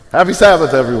Happy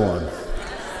Sabbath, everyone.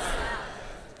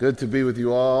 Good to be with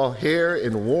you all here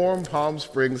in warm Palm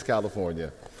Springs,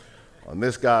 California, on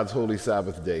this God's holy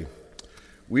Sabbath day.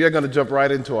 We are going to jump right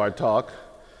into our talk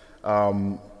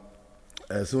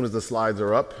as soon as the slides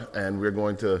are up, and we're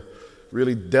going to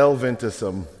really delve into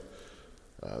some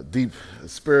deep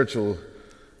spiritual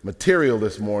material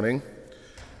this morning.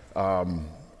 Our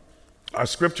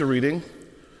scripture reading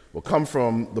will come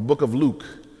from the book of Luke,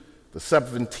 the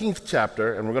 17th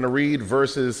chapter, and we're going to read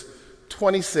verses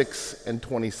 26 and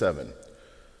 27.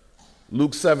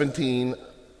 Luke 17,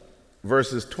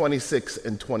 verses 26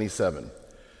 and 27.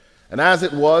 And as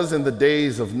it was in the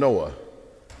days of Noah,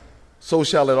 so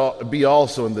shall it be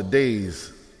also in the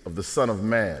days of the Son of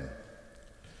Man.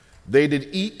 They did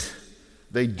eat,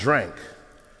 they drank,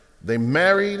 they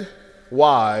married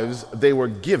wives, they were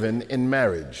given in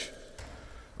marriage,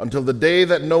 until the day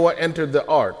that Noah entered the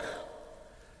ark,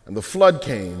 and the flood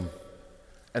came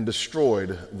and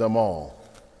destroyed them all.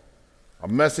 Our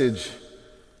message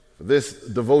for this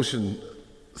devotion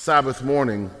Sabbath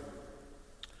morning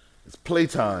is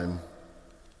playtime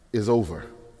is over.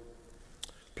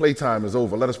 Playtime is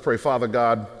over. Let us pray. Father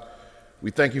God,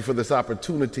 we thank you for this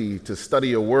opportunity to study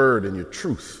your word and your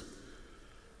truth.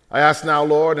 I ask now,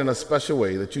 Lord, in a special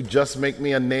way that you just make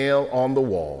me a nail on the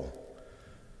wall.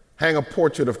 Hang a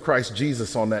portrait of Christ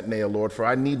Jesus on that nail, Lord, for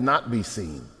I need not be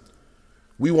seen.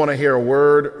 We want to hear a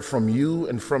word from you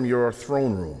and from your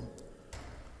throne room.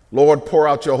 Lord, pour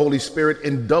out your Holy Spirit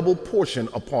in double portion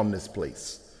upon this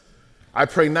place. I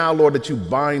pray now, Lord, that you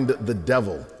bind the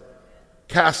devil,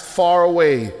 cast far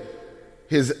away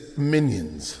his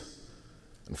minions.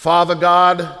 And Father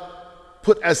God,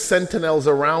 put as sentinels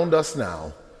around us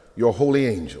now your holy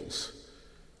angels.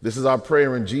 This is our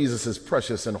prayer in Jesus'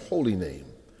 precious and holy name.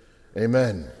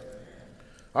 Amen.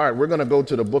 All right, we're going to go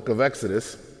to the book of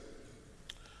Exodus,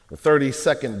 the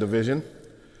 32nd division.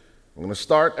 I'm going to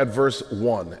start at verse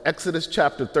 1. Exodus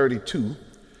chapter 32,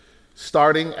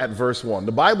 starting at verse 1.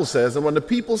 The Bible says, "And when the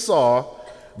people saw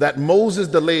that Moses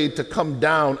delayed to come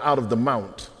down out of the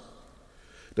mount,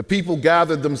 the people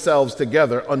gathered themselves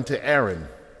together unto Aaron,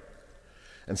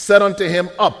 and said unto him,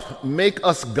 Up, make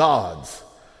us gods,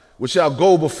 which shall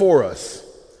go before us.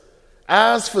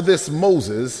 As for this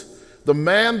Moses, the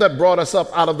man that brought us up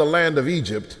out of the land of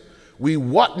Egypt, we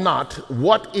wot not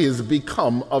what is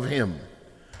become of him."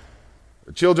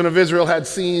 The children of Israel had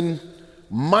seen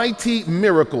mighty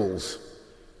miracles,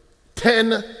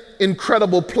 10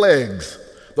 incredible plagues,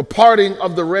 the parting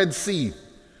of the Red Sea.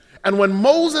 And when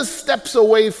Moses steps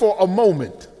away for a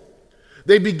moment,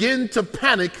 they begin to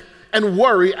panic and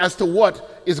worry as to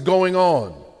what is going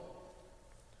on.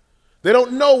 They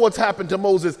don't know what's happened to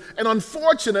Moses. And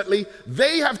unfortunately,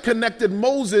 they have connected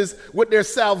Moses with their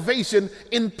salvation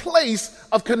in place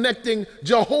of connecting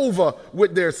Jehovah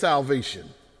with their salvation.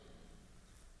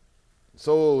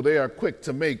 So they are quick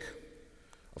to make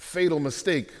a fatal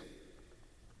mistake.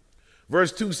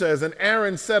 Verse 2 says, "And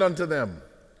Aaron said unto them,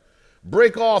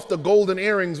 Break off the golden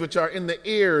earrings which are in the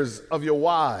ears of your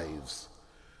wives,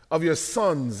 of your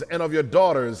sons and of your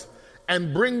daughters,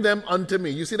 and bring them unto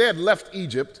me." You see, they had left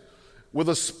Egypt with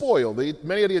a spoil.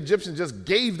 Many of the Egyptians just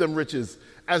gave them riches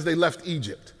as they left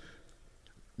Egypt.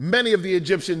 Many of the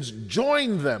Egyptians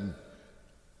joined them,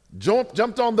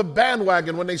 jumped on the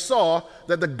bandwagon when they saw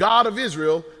that the God of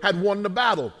Israel had won the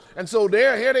battle. And so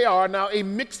here they are now, a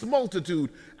mixed multitude,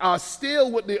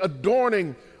 still with the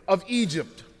adorning of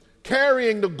Egypt,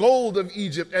 carrying the gold of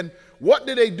Egypt. And what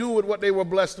did they do with what they were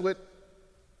blessed with?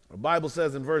 The Bible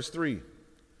says in verse 3,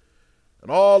 "And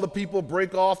all the people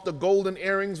break off the golden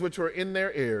earrings which were in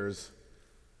their ears,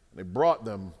 and they brought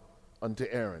them unto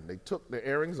Aaron." They took the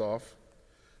earrings off,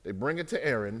 they bring it to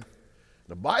Aaron.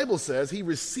 The Bible says he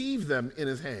received them in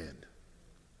his hand,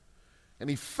 and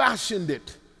he fashioned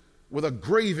it with a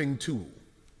graving tool,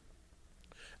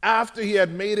 after he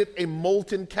had made it a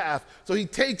molten calf. So he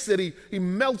takes it, he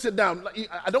melts it down.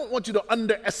 I don't want you to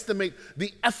underestimate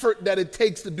the effort that it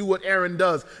takes to do what Aaron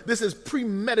does. This is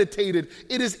premeditated.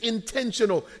 It is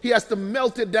intentional. He has to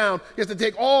melt it down. He has to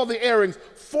take all the earrings,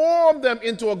 form them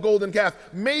into a golden calf.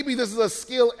 Maybe this is a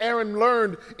skill Aaron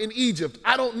learned in Egypt.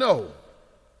 I don't know.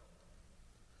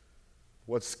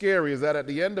 What's scary is that at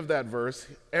the end of that verse,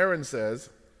 Aaron says,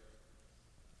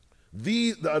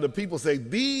 the other people say,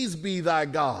 "These be thy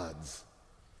gods,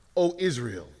 O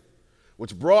Israel,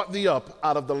 which brought thee up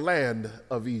out of the land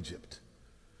of Egypt."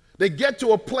 They get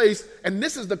to a place, and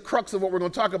this is the crux of what we're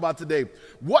going to talk about today.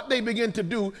 What they begin to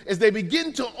do is they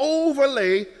begin to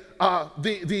overlay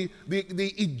the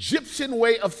Egyptian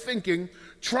way of thinking,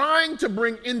 trying to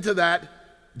bring into that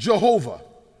Jehovah.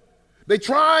 They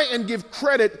try and give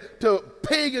credit to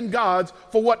pagan gods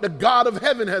for what the God of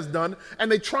heaven has done,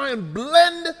 and they try and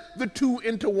blend the two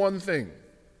into one thing.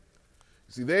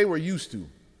 See, they were used to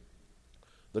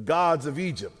the gods of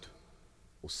Egypt,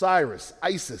 Osiris,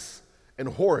 Isis, and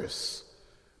Horus.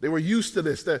 They were used to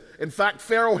this. In fact,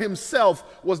 Pharaoh himself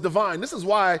was divine. This is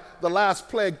why the last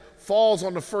plague falls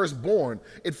on the firstborn.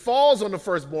 It falls on the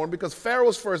firstborn because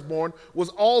Pharaoh's firstborn was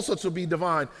also to be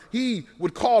divine. He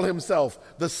would call himself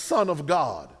the Son of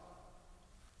God.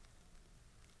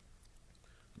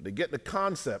 They get the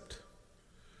concept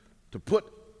to put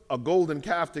a golden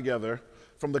calf together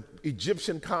from the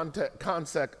Egyptian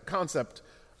concept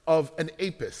of an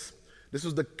apis. This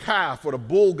was the calf or the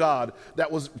bull god that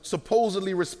was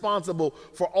supposedly responsible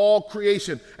for all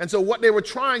creation. And so what they were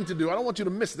trying to do, I don't want you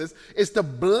to miss this, is to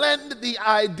blend the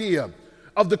idea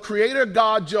of the creator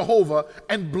God Jehovah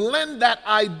and blend that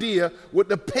idea with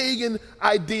the pagan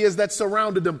ideas that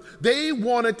surrounded them. They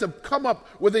wanted to come up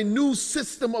with a new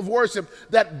system of worship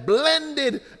that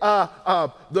blended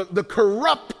the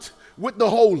corrupt with the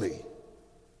holy.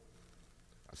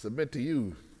 I submit to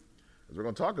you, as we're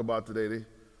going to talk about today,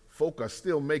 folk are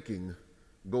still making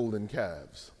golden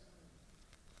calves.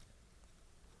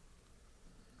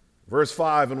 Verse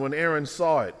 5, and when Aaron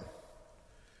saw it,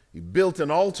 he built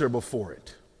an altar before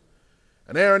it.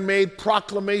 And Aaron made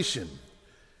proclamation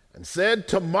and said,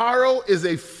 tomorrow is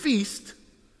a feast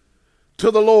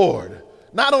to the Lord.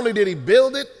 Not only did he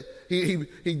build it, he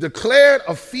declared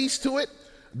a feast to it.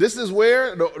 This is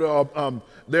where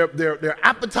their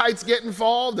appetites get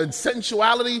involved and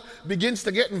sensuality begins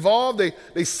to get involved.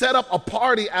 They set up a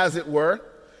party, as it were.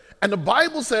 And the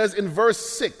Bible says in verse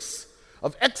 6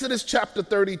 of Exodus chapter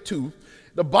 32,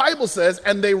 the Bible says,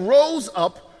 and they rose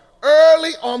up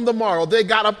early on the morrow. They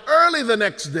got up early the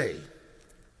next day,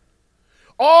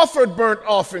 offered burnt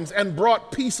offerings and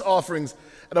brought peace offerings.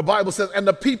 And the Bible says, and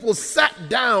the people sat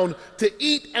down to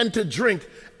eat and to drink.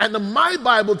 And my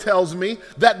Bible tells me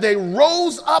that they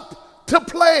rose up to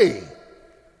play.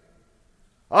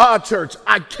 Church,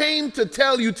 I came to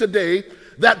tell you today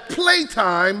that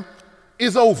playtime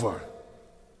is over.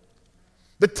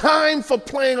 The time for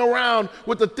playing around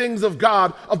with the things of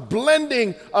God, of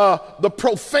blending the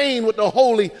profane with the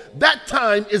holy, that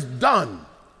time is done.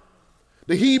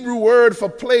 The Hebrew word for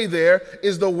play there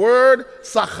is the word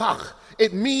sachach.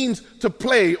 It means to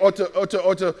play or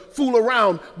to fool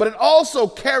around, but it also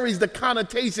carries the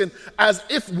connotation as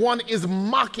if one is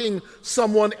mocking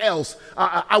someone else.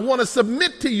 I want to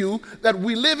submit to you that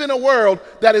we live in a world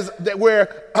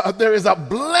where there is a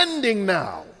blending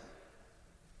now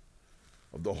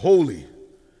of the holy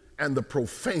and the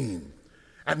profane,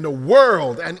 and the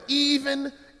world, and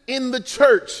even in the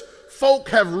church, folk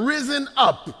have risen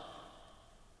up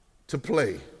to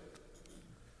play.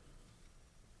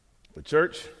 But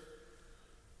church,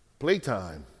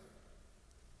 playtime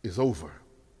is over.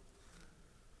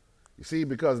 You see,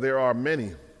 because there are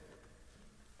many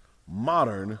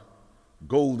modern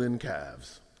golden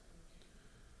calves.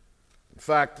 In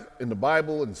fact, in the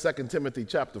Bible, in 2 Timothy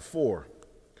chapter 4,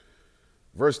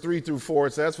 verse 3 through 4,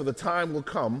 it says, for the time will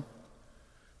come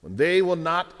when they will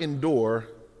not endure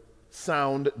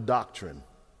sound doctrine,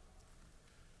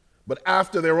 but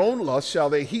after their own lust shall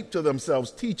they heap to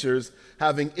themselves teachers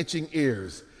having itching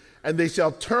ears. And they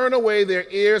shall turn away their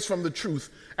ears from the truth.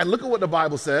 And look at what the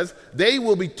Bible says. They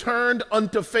will be turned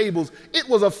unto fables. It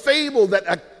was a fable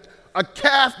that a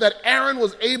calf that Aaron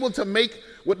was able to make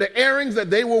with the earrings that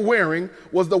they were wearing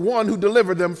was the one who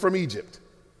delivered them from Egypt.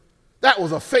 That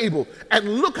was a fable.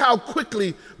 And look how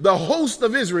quickly the host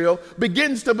of Israel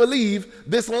begins to believe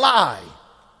this lie.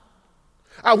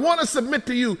 I want to submit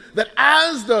to you that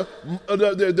as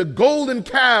the golden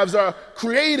calves are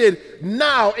created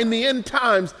now in the end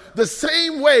times, the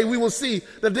same way we will see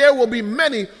that there will be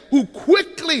many who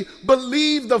quickly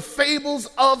believe the fables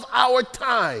of our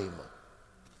time.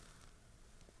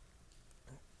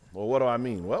 Well, what do I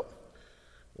mean? Well,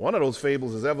 one of those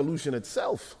fables is evolution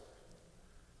itself.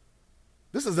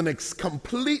 This is a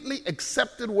completely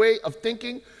accepted way of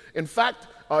thinking. In fact,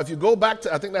 if you go back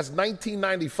to, I think that's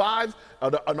 1995,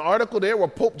 an article there where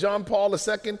Pope John Paul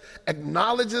II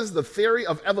acknowledges the theory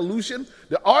of evolution.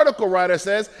 The article writer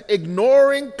says,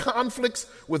 ignoring conflicts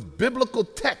with biblical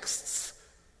texts.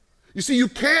 You see, you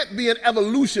can't be an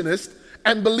evolutionist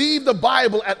and believe the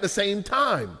Bible at the same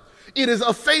time. It is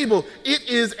a fable. It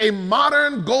is a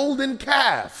modern golden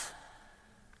calf.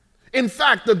 In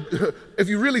fact, if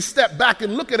you really step back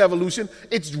and look at evolution,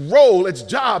 its role, its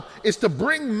job is to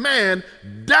bring man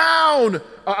down,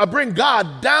 bring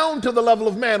God down to the level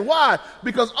of man. Why?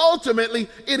 Because ultimately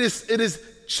it is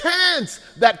chance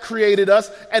that created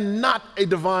us and not a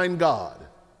divine God.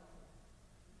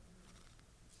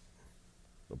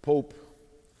 Pope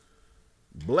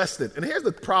blessed it. And here's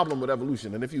the problem with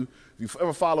evolution. And if you've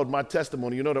ever followed my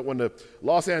testimony, you know that when the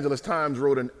Los Angeles Times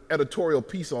wrote an editorial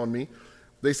piece on me,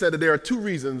 they said that there are 2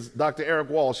 reasons Dr. Eric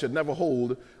Walsh should never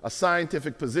hold a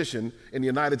scientific position in the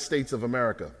United States of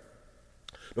America.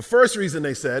 The first reason,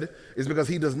 they said, is because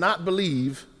he does not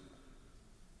believe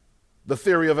the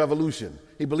theory of evolution.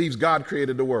 He believes God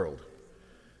created the world.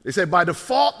 They said by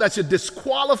default that should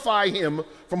disqualify him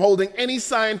from holding any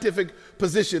scientific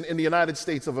position in the United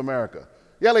States of America.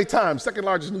 The LA Times, second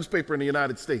largest newspaper in the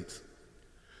United States.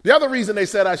 The other reason they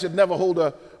said I should never hold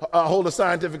a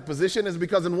scientific position is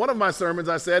because in one of my sermons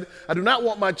I said, I do not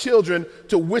want my children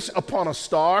to wish upon a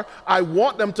star. I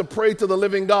want them to pray to the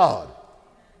living God.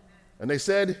 And they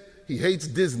said he hates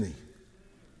Disney.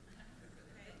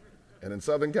 And in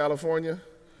Southern California,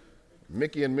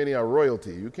 Mickey and Minnie are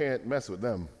royalty. You can't mess with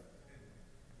them.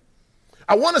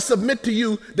 I want to submit to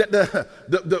you that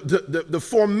the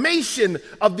formation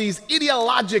of these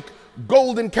ideologic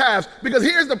golden calves, because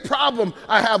here's the problem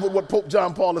I have with what Pope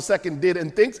John Paul II did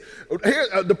and thinks.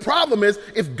 The problem is,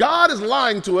 if God is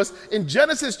lying to us in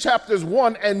Genesis chapters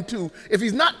 1 and 2, if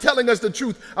he's not telling us the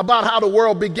truth about how the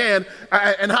world began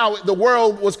and how the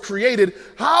world was created,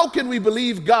 how can we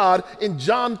believe God in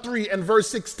John 3 and verse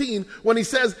 16 when he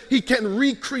says he can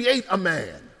recreate a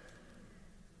man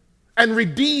and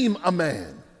redeem a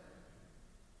man?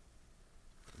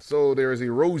 So there is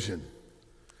erosion.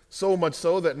 So much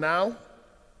so that now,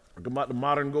 about the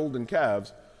modern golden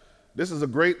calves, this is a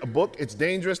great book. It's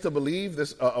dangerous to believe.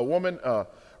 A woman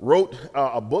wrote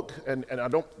a book, and I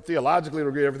don't theologically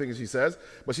agree with everything she says,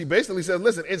 but she basically says,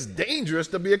 listen, it's dangerous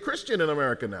to be a Christian in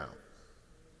America now.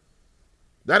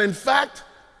 That in fact,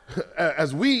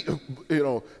 as we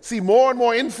see more and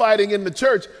more infighting in the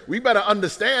church, we better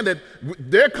understand that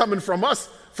they're coming from us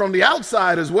from the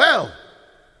outside as well.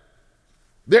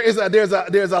 There's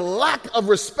a lack of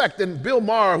respect, and Bill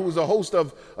Maher, who's a host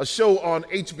of a show on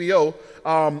HBO,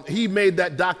 he made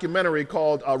that documentary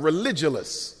called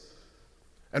Religulous.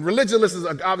 And religulous is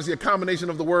obviously a combination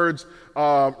of the words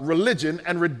religion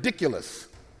and ridiculous.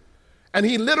 And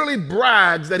he literally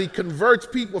brags that he converts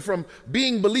people from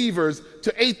being believers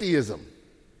to atheism.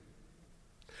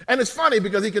 And it's funny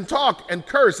because he can talk and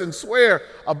curse and swear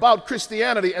about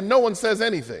Christianity and no one says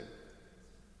anything.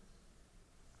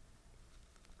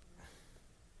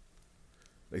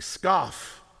 They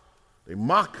scoff, they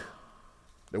mock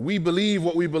that we believe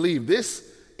what we believe. This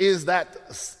is that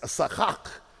sachak,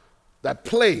 that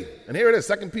play. And here it is,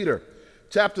 2 Peter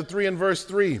chapter 3 and verse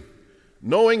 3.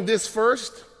 Knowing this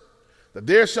first, that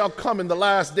there shall come in the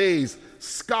last days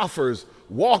scoffers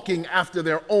walking after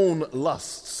their own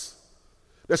lusts.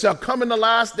 There shall come in the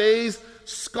last days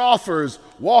scoffers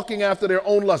walking after their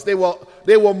own lust. They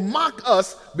will mock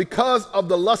us because of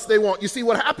the lust they want. You see,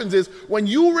 what happens is when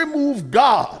you remove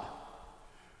God,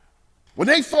 when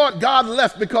they thought God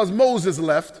left because Moses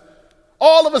left,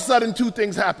 all of a sudden 2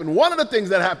 things happen. One of the things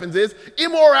that happens is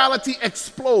immorality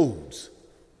explodes.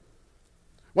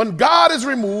 When God is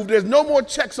removed, there's no more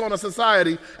checks on a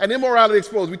society, and immorality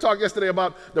explodes. We talked yesterday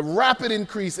about the rapid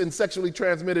increase in sexually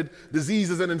transmitted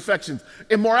diseases and infections.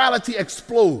 Immorality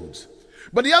explodes.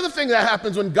 But the other thing that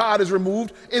happens when God is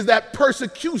removed is that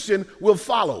persecution will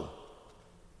follow.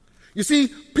 You see,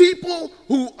 people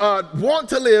who want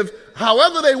to live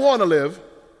however they want to live,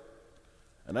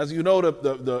 and as you know,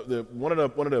 one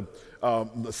of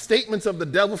the statements of the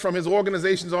devil from his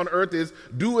organizations on earth is,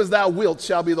 do as thou wilt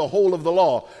shall be the whole of the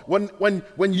law.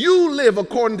 When you live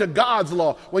according to God's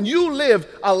law, when you live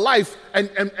a life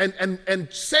and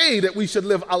say that we should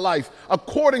live a life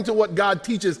according to what God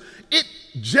teaches, it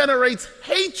generates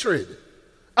hatred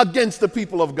against the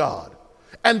people of God.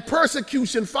 And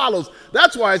persecution follows.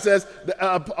 That's why it says,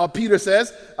 Peter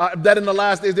says, that in the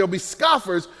last days there will be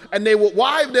scoffers, and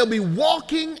they'll be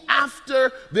walking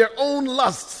after their own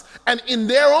lusts. And in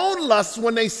their own lusts,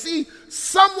 when they see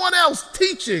someone else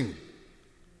teaching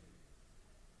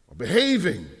or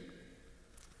behaving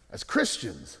as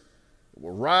Christians, it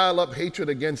will rile up hatred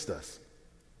against us.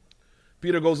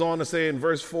 Peter goes on to say in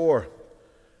verse 4,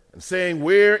 and saying,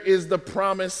 where is the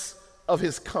promise of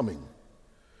his coming?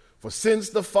 For since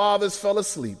the fathers fell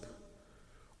asleep,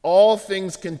 all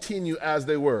things continue as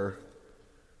they were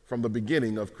from the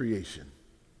beginning of creation.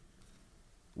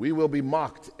 We will be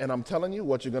mocked, and I'm telling you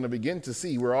what you're going to begin to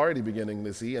see, we're already beginning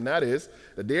to see, and that is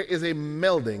that there is a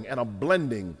melding and a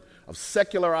blending of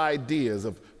secular ideas,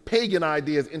 of pagan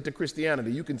ideas into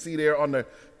Christianity. You can see there on the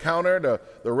counter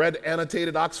the red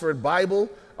annotated Oxford Bible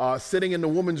sitting in the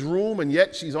woman's room, and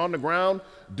yet she's on the ground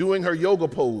doing her yoga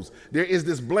pose. There is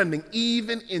this blending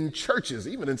even in churches,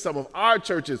 even in some of our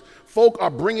churches. Folk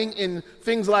are bringing in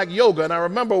things like yoga. And I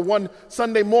remember one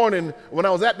Sunday morning when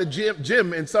I was at the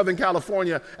gym in Southern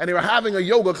California, and they were having a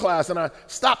yoga class, and I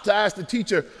stopped to ask the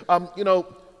teacher,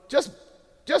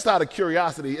 just out of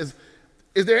curiosity, is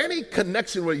there any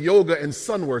connection with yoga and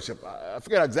sun worship? I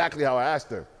forget exactly how I asked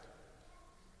her.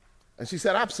 And she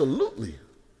said, absolutely.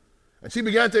 And she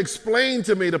began to explain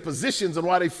to me the positions and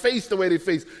why they face the way they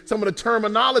face, some of the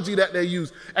terminology that they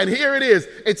use. And here it is.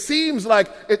 It seems like,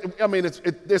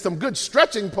 there's some good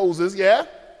stretching poses, yeah?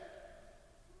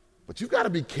 But you've got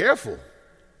to be careful.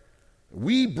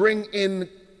 We bring in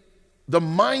the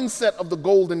mindset of the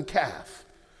golden calf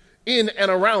in and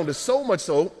around us, so much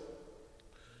so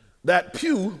that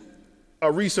Pew,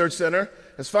 a research center,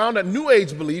 has found that New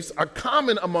Age beliefs are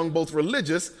common among both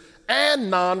religious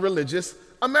and non-religious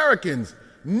Americans.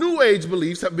 New Age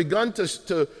beliefs have begun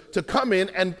to come in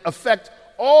and affect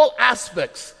all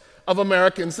aspects of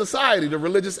American society, the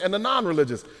religious and the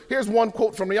non-religious. Here's one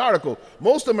quote from the article.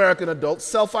 Most American adults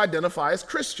self-identify as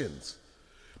Christians,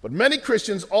 but many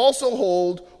Christians also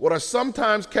hold what are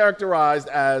sometimes characterized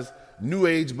as New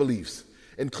Age beliefs,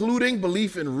 including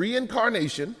belief in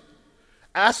reincarnation,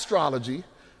 astrology,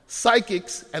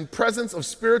 psychics, and presence of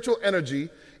spiritual energy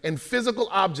in physical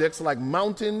objects like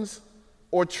mountains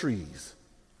or trees.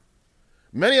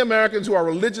 Many Americans who are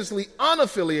religiously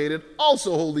unaffiliated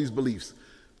also hold these beliefs.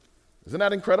 Isn't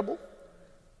that incredible?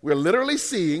 We're literally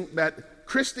seeing that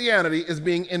Christianity is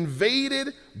being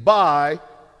invaded by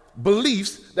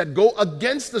beliefs that go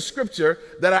against the scripture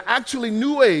that are actually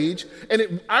New Age.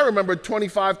 And I remember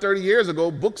 25, 30 years ago,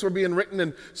 books were being written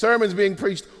and sermons being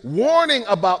preached warning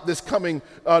about this coming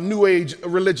New Age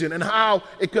religion and how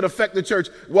it could affect the church.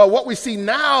 Well, what we see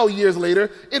now, years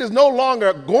later, it is no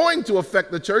longer going to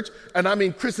affect the church, and I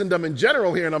mean Christendom in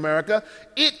general here in America.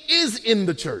 It is in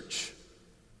the church.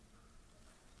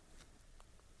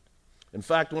 In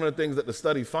fact, one of the things that the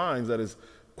study finds that is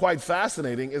quite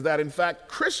fascinating is that, in fact,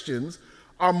 Christians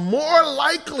are more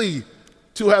likely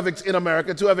to have, in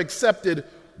America, to have accepted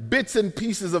bits and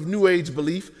pieces of New Age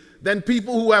belief than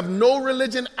people who have no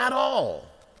religion at all.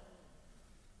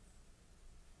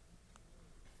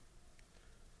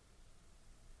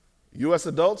 U.S.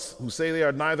 adults who say they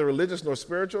are neither religious nor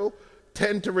spiritual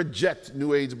tend to reject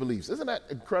New Age beliefs. Isn't that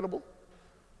incredible?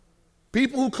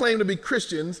 People who claim to be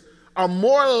Christians are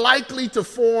more likely to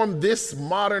form this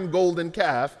modern golden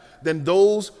calf than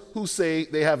those who say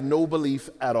they have no belief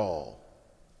at all.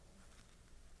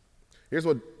 Here's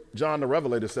what John the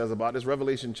Revelator says about this,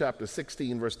 Revelation chapter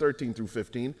 16, verse 13 through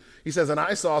 15. He says, "And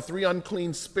I saw 3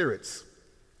 unclean spirits,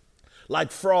 like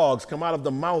frogs, come out of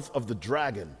the mouth of the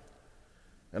dragon,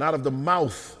 and out of the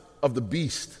mouth of the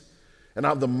beast, and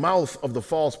out of the mouth of the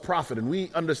false prophet." And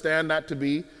we understand that to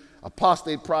be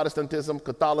apostate Protestantism,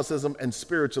 Catholicism, and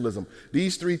spiritualism.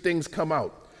 These 3 things come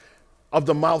out of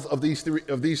the mouth of these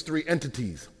three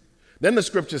entities. Then the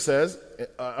scripture says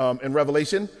in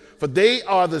Revelation, "For they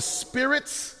are the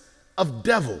spirits of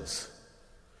devils,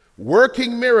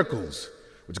 working miracles,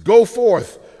 which go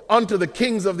forth unto the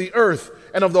kings of the earth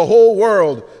and of the whole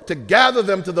world, to gather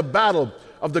them to the battle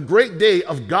of the great day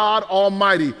of God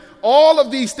Almighty." All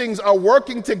of these things are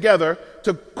working together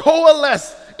to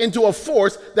coalesce into a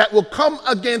force that will come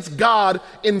against God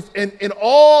in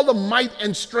all the might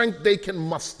and strength they can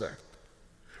muster.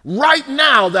 Right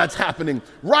now that's happening.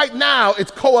 Right now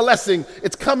it's coalescing.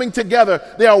 It's coming together.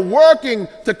 They are working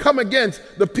to come against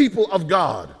the people of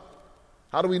God.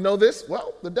 How do we know this?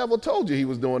 Well, the devil told you he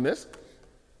was doing this.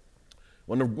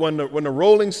 When the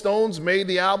Rolling Stones made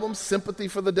the album Sympathy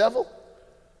for the Devil,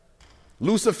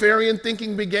 Luciferian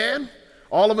thinking began.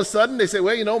 All of a sudden, they say,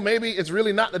 well, maybe it's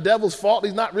really not the devil's fault.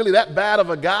 He's not really that bad of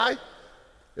a guy.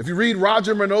 If you read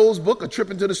Roger Minot's book, A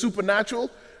Trip into the Supernatural,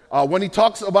 when he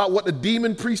talks about what the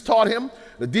demon priest taught him,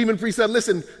 the demon priest said,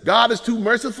 listen, God is too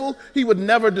merciful. He would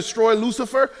never destroy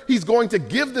Lucifer. He's going to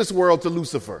give this world to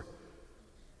Lucifer.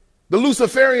 The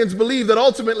Luciferians believe that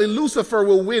ultimately Lucifer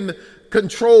will win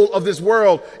control of this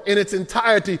world in its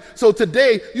entirety. So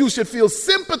today, you should feel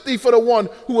sympathy for the one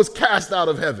who was cast out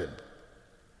of heaven.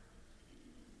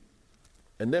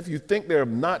 And if you think they're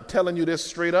not telling you this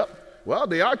straight up, well,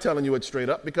 they are telling you it straight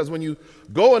up, because when you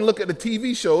go and look at the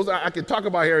TV shows, I can talk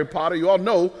about Harry Potter, you all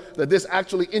know that this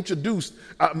actually introduced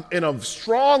in a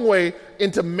strong way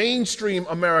into mainstream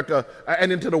America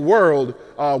and into the world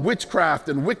witchcraft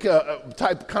and Wicca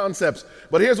type concepts.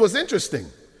 But here's what's interesting.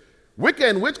 Wicca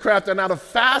and witchcraft are now the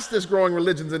fastest growing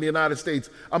religions in the United States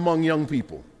among young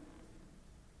people.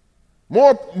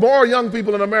 More young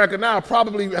people in America now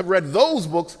probably have read those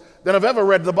books than have ever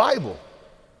read the Bible.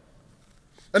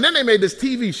 And then they made this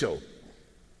TV show.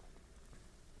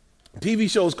 The TV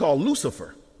show is called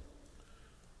Lucifer.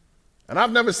 And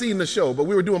I've never seen the show, but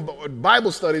we were doing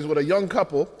Bible studies with a young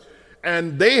couple,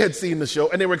 and they had seen the show,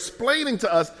 and they were explaining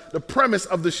to us the premise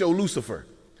of the show Lucifer.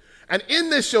 And in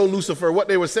this show, Lucifer, what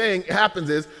they were saying happens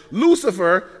is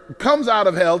Lucifer comes out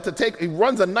of hell he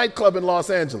runs a nightclub in Los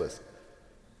Angeles.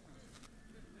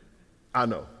 I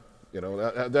know,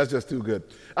 that's just too good.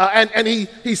 And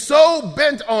he's so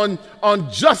bent on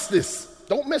justice,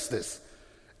 don't miss this,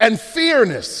 and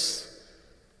fairness,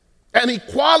 and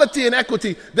equality and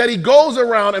equity that he goes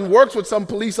around and works with some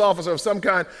police officer of some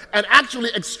kind and actually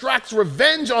extracts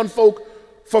revenge on folk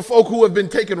who have been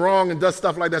taken wrong and does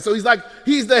stuff like that. So he's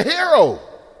the hero.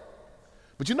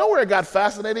 But you know where it got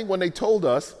fascinating? When they told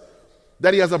us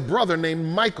that he has a brother named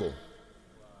Michael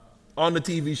on the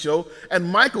TV show, and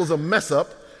Michael's a mess up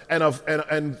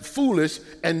and foolish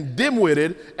and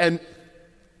dim-witted, and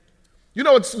you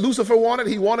know what Lucifer wanted?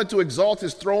 He wanted to exalt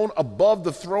his throne above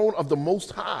the throne of the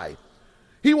Most High.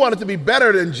 He wanted to be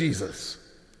better than Jesus,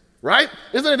 right?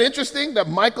 Isn't it interesting that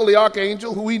Michael the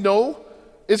archangel, who we know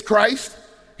is Christ,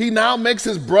 he now makes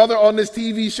his brother on this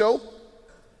TV show?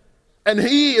 And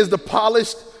he is the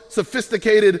polished,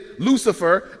 sophisticated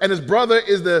Lucifer, and his brother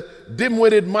is the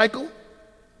dim-witted Michael?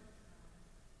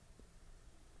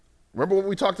 Remember what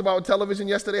we talked about with television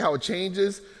yesterday, how it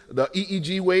changes the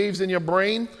EEG waves in your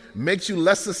brain, makes you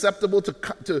less susceptible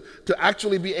to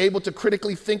actually be able to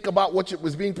critically think about what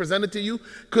was being presented to you?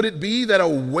 Could it be that a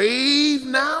wave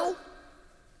now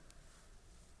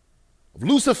of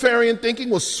Luciferian thinking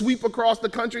will sweep across the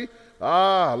country?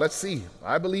 Let's see.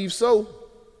 I believe so.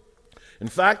 In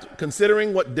fact,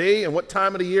 considering what day and what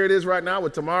time of the year it is right now,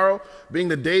 with tomorrow being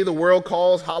the day the world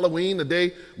calls Halloween, the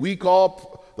day we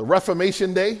call the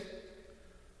Reformation Day,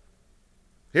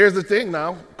 here's the thing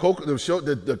now,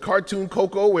 the cartoon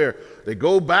Coco, where they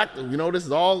go back, this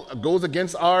is all goes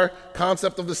against our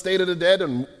concept of the state of the dead,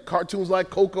 and cartoons like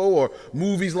Coco or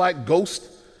movies like Ghost,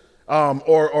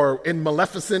 or in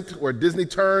Maleficent, where Disney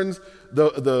turns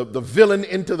the villain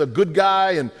into the good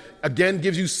guy and again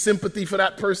gives you sympathy for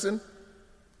that person.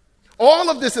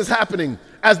 All of this is happening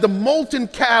as the molten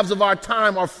calves of our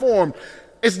time are formed.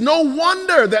 It's no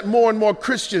wonder that more and more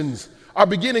Christians are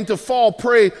beginning to fall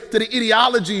prey to the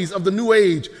ideologies of the New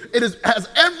Age. It has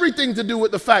everything to do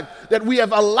with the fact that we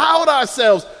have allowed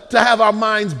ourselves to have our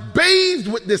minds bathed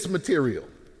with this material.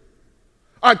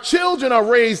 Our children are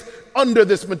raised under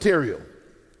this material.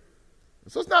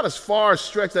 So it's not as far a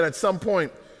stretch that at some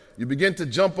point you begin to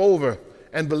jump over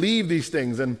and believe these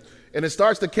things, and it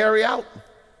starts to carry out.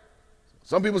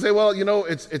 Some people say, well,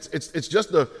 it's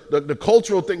just the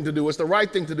cultural thing to do. It's the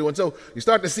right thing to do. And so you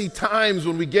start to see times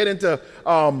when we get into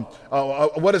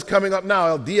what is coming up now,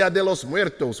 El Dia de los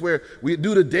Muertos, where we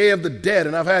do the Day of the Dead.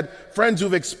 And I've had friends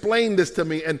who've explained this to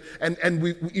me, and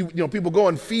we people go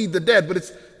and feed the dead. But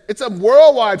it's a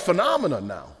worldwide phenomenon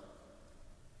now.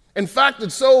 In fact,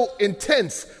 it's so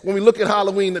intense when we look at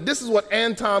Halloween that this is what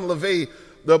Anton LaVey,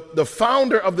 the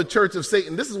founder of the Church of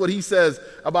Satan, this is what he says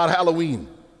about Halloween.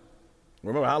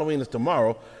 Remember, Halloween is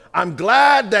tomorrow. I'm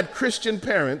glad that Christian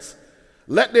parents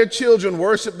let their children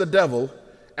worship the devil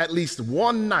at least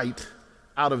one night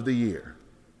out of the year.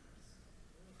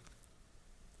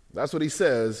 That's what he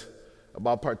says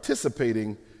about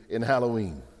participating in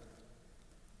Halloween.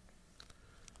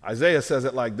 Isaiah says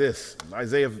it like this,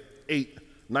 Isaiah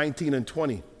 8:19 and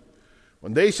 20.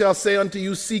 When they shall say unto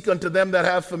you, seek unto them that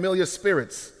have familiar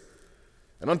spirits,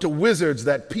 and unto wizards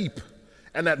that peep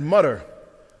and that mutter.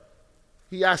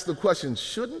 He asked the question,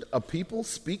 shouldn't a people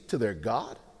speak to their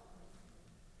God?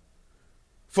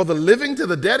 For the living to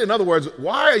the dead? In other words,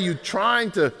 why are you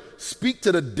trying to speak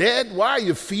to the dead? Why are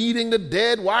you feeding the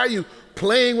dead? Why are you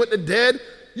playing with the dead?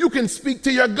 You can speak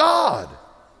to your God.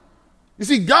 You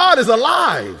see, God is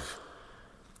alive.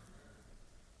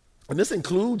 And this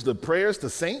includes the prayers to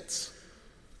saints.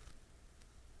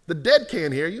 The dead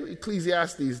can't hear you.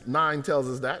 Ecclesiastes 9 tells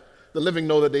us that. The living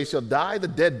know that they shall die. The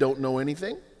dead don't know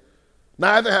anything.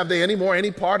 Neither have they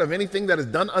any part of anything that is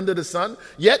done under the sun.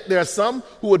 Yet there are some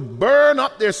who would burn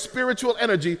up their spiritual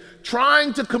energy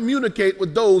trying to communicate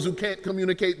with those who can't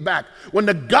communicate back. When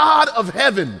the God of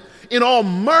heaven, in all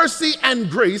mercy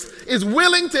and grace, is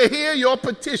willing to hear your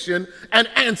petition and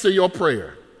answer your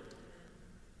prayer.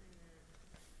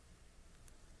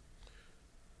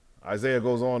 Isaiah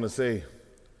goes on to say,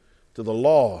 to the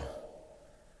law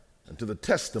and to the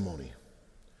testimony,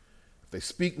 if they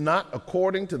speak not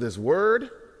according to this word,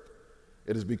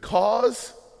 It is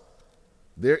because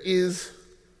there is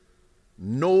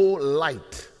no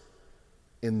light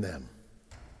in them.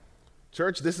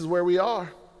 Church, this is where we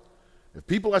are. If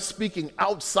people are speaking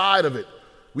outside of it,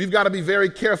 we've got to be very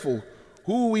careful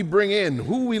who we bring in,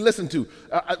 who we listen to.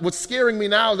 What's scaring me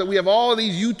now is that we have all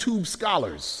these YouTube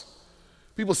scholars.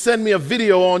 People send me a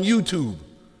video on YouTube.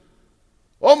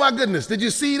 Oh my goodness, did you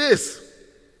see this?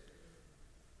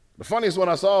 The funniest one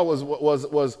I saw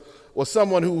was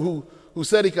someone who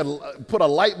said he could put a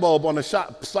light bulb on the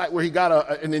shop site where he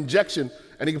got an injection,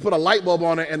 and he could put a light bulb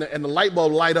on it, and the light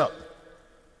bulb light up.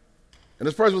 And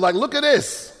this person was like, look at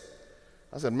this.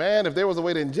 I said, man, if there was a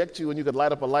way to inject you and you could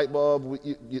light up a light bulb,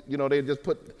 you know, they just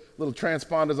put little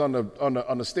transponders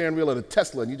on the steering wheel of the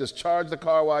Tesla, and you just charge the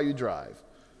car while you drive.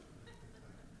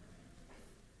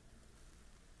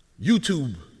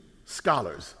 YouTube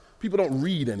scholars. People don't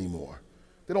read anymore.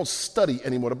 They don't study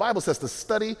anymore. The Bible says to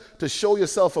study to show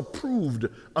yourself approved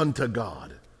unto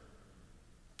God.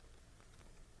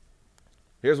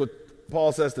 Here's what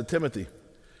Paul says to Timothy.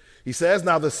 He says,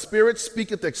 now the Spirit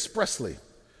speaketh expressly,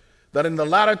 that in the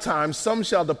latter times some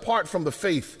shall depart from the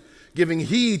faith, giving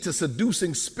heed to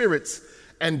seducing spirits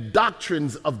and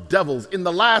doctrines of devils. In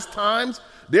the last times,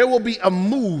 there will be a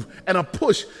move and a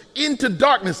push into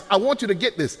darkness. I want you to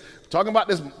get this. Talking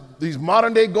about these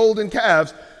modern day golden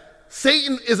calves,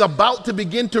 Satan is about to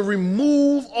begin to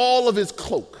remove all of his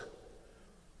cloak.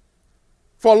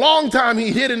 For a long time,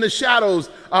 he hid in the shadows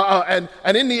and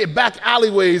in the back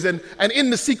alleyways and in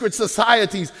the secret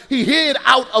societies. He hid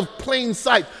out of plain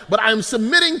sight. But I'm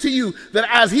submitting to you that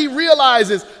as he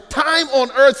realizes time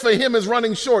on earth for him is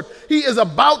running short, he is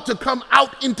about to come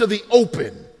out into the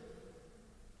open.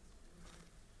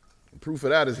 And proof of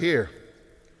that is here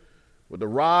with the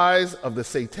rise of the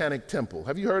Satanic Temple.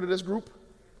 Have you heard of this group?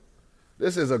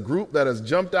 This is a group that has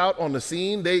jumped out on the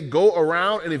scene. They go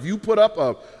around, and if you put up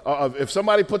if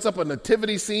somebody puts up a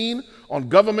nativity scene on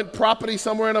government property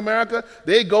somewhere in America,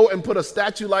 they go and put a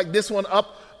statue like this one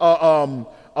up of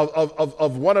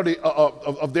one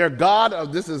of their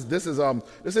god. This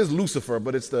is Lucifer,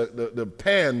 but it's the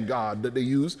pan god that they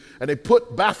use, and they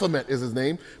put Baphomet is his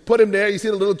name. Put him there. You see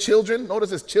the little children.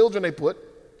 Notice it's children they put,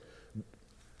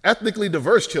 ethnically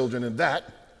diverse children in that.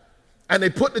 And they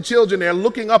put the children there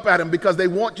looking up at him because they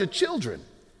want your children.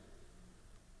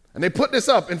 And they put this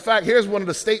up. In fact, here's one of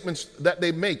the statements that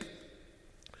they make.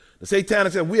 The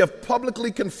Satanists said, we have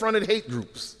publicly confronted hate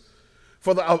groups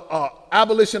for the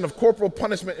abolition of corporal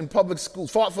punishment in public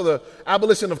schools, fought for the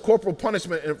abolition of corporal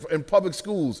punishment in public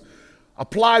schools,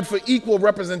 applied for equal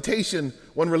representation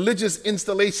when religious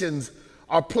installations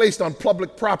are placed on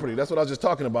public property. That's what I was just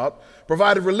talking about.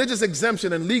 Provided religious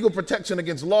exemption and legal protection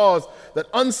against laws that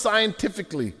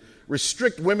unscientifically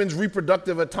restrict women's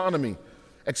reproductive autonomy.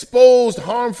 Exposed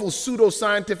harmful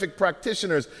pseudoscientific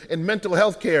practitioners in mental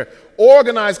health care.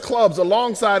 Organized clubs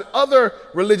alongside other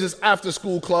religious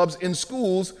after-school clubs in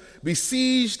schools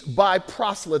besieged by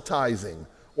proselytizing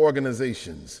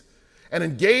organizations. And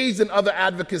engaged in other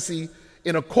advocacy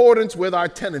in accordance with our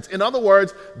tenets. In other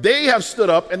words, they have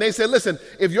stood up and they said, listen,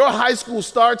 if your high school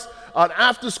starts an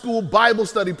after-school Bible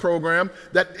study program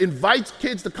that invites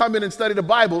kids to come in and study the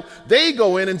Bible, they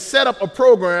go in and set up a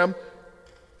program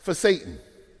for Satan.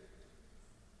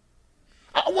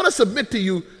 I want to submit to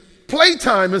you,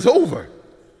 playtime is over.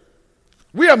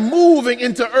 We are moving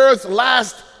into earth's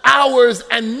last hours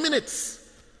and minutes.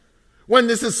 When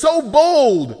this is so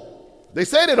bold, they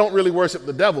say they don't really worship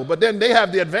the devil, but then they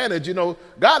have the advantage. You know,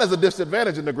 God has a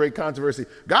disadvantage in the great controversy.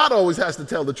 God always has to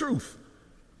tell the truth.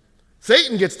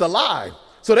 Satan gets to lie.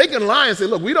 So they can lie and say,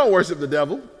 look, we don't worship the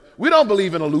devil. We don't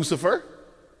believe in a Lucifer,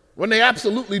 when they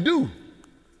absolutely do.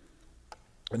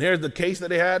 And here's the case that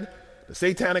they had, the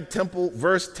Satanic Temple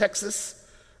versus Texas,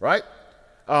 right?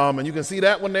 And you can see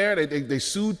that one there. They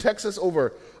sued Texas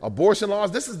over abortion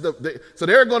laws. This is so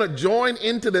they're going to join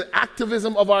into the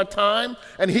activism of our time.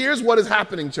 And here's what is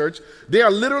happening, church. They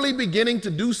are literally beginning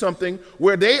to do something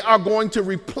where they are going to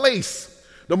replace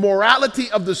the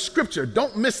morality of the scripture.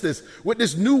 Don't miss this. With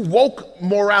this new woke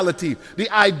morality, the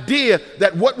idea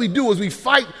that what we do is we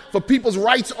fight for people's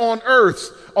rights on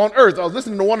earth. I was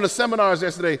listening to one of the seminars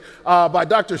yesterday by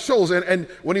Dr. Scholes, and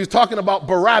when he was talking about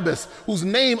Barabbas, whose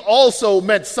name also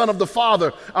meant son of the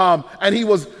Father, and he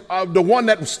was the one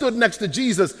that stood next to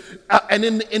Jesus. And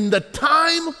in the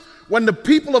time when the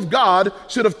people of God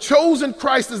should have chosen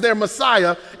Christ as their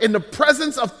Messiah, in the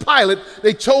presence of Pilate,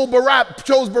 they chose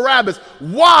Barabbas.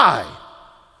 Why?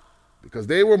 Because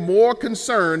they were more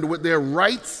concerned with their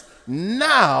rights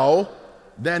now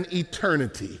than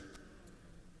eternity.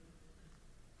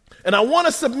 And I want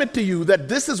to submit to you that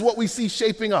this is what we see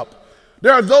shaping up.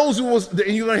 There are those and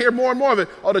you're going to hear more and more of it,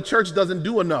 oh, the church doesn't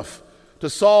do enough to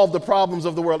solve the problems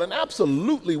of the world. And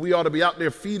absolutely, we ought to be out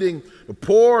there feeding the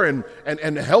poor and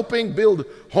helping build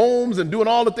homes and doing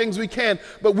all the things we can.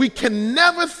 But we can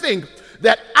never think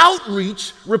that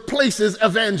outreach replaces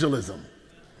evangelism.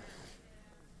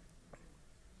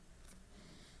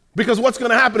 Because what's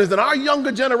going to happen is that our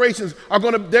younger generations they're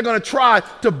going to try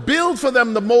to build for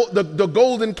them the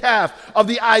golden calf of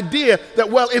the idea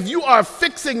that, well, if you are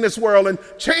fixing this world and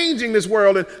changing this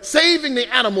world and saving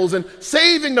the animals and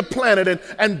saving the planet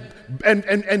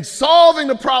and solving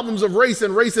the problems of race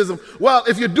and racism, well,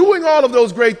 if you're doing all of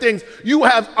those great things, you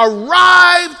have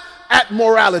arrived at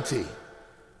morality.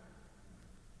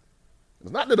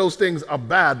 It's not that those things are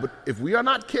bad, but if we are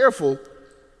not careful,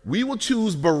 we will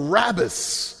choose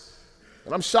Barabbas.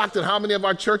 And I'm shocked at how many of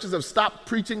our churches have stopped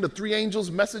preaching the three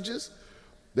angels' messages.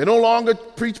 They no longer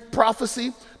preach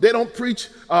prophecy. They don't preach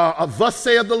thus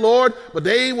saith the Lord, but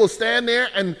they will stand there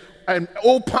and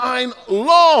opine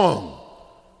long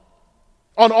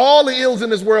on all the ills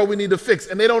in this world we need to fix.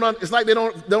 And it's like they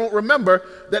don't remember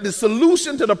that the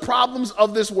solution to the problems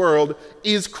of this world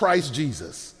is Christ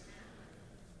Jesus.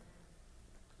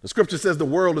 The scripture says the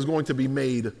world is going to be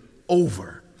made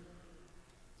over.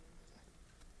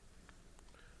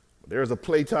 There is a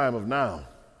playtime of now.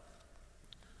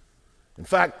 In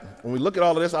fact, when we look at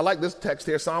all of this, I like this text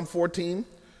here. Psalm 14,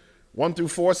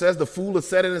 1-4 says, the fool has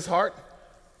said in his heart,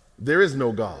 there is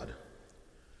no God.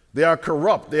 They are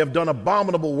corrupt. They have done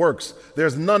abominable works.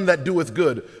 There's none that doeth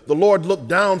good. The Lord looked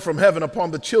down from heaven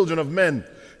upon the children of men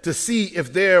to see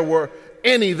if there were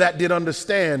any that did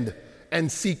understand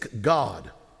and seek God.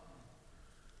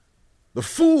 The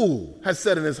fool has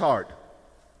said in his heart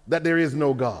that there is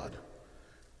no God.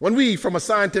 When we, from a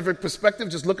scientific perspective,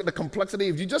 just look at the complexity,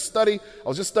 if you just study, I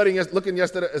was just looking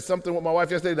yesterday at something with my wife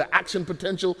yesterday, the action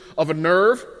potential of a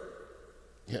nerve.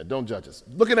 Yeah, don't judge us.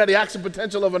 Looking at the action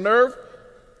potential of a nerve,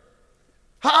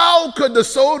 how could the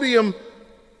sodium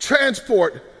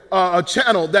transport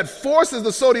channel that forces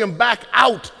the sodium back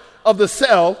out of the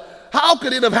cell, how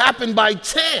could it have happened by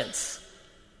chance?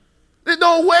 There's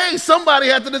no way somebody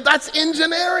had to do that's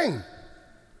engineering.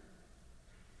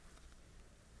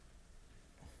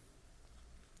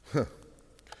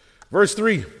 Verse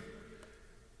 3, it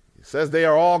says they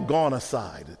are all gone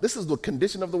aside. This is the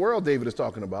condition of the world David is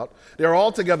talking about. They are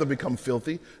altogether become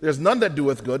filthy. There's none that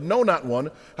doeth good, no, not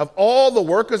one. Have all the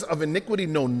workers of iniquity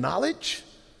no knowledge?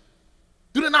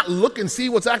 Do they not look and see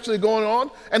what's actually going on?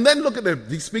 And then look at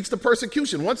he speaks to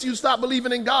persecution. Once you stop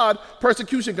believing in God,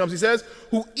 persecution comes. He says,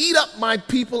 who eat up my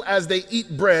people as they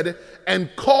eat bread and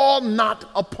call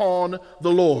not upon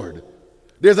the Lord.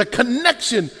 There's a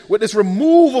connection with this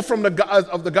removal from the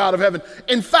God of heaven.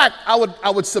 In fact, I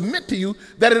would submit to you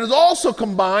that it is also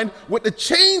combined with the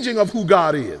changing of who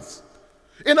God is.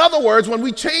 In other words, when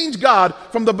we change God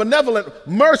from the benevolent,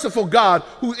 merciful God,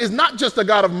 who is not just a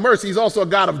God of mercy, he's also a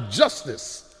God of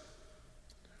justice.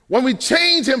 When we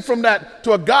change him from that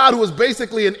to a God who is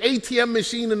basically an ATM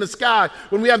machine in the sky,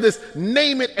 when we have this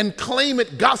name it and claim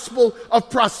it gospel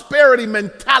of prosperity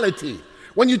mentality,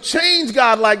 when you change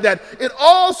God like that, it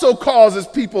also causes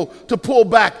people to pull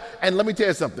back. And let me tell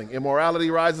you something,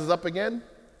 immorality rises up again,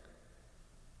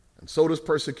 and so does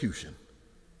persecution.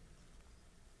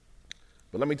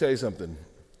 But let me tell you something,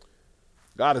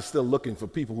 God is still looking for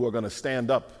people who are going to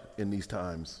stand up in these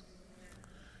times.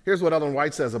 Here's what Ellen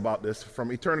White says about this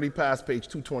from Eternity Past, page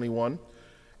 221.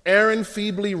 Aaron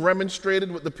feebly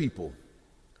remonstrated with the people,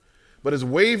 but his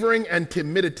wavering and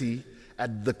timidity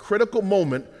at the critical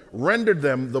moment rendered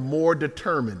them the more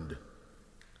determined.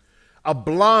 A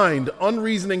blind,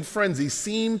 unreasoning frenzy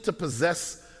seemed to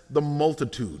possess the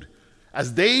multitude.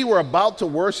 As they were about to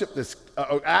worship this,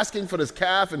 asking for this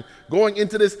calf and going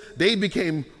into this, they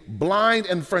became blind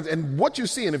and frenzied. And what you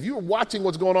see, and if you're watching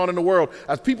what's going on in the world,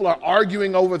 as people are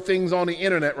arguing over things on the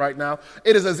internet right now,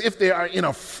 it is as if they are in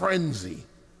a frenzy.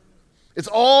 It's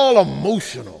all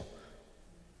emotional.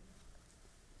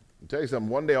 I'll tell you something,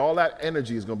 one day all that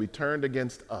energy is going to be turned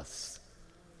against us.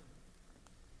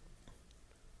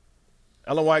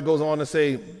 Ellen White goes on to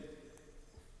say,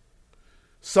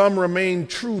 some remain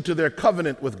true to their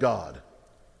covenant with God.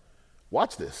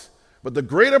 Watch this. But the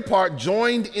greater part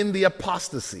joined in the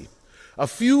apostasy. A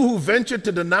few who ventured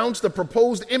to denounce the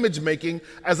proposed image making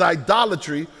as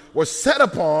idolatry were set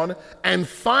upon and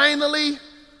finally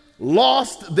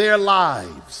lost their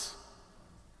lives.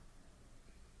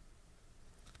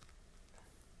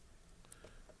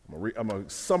 I'm going to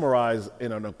summarize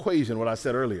in an equation what I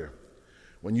said earlier.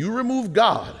 When you remove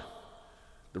God,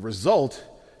 the result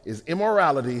is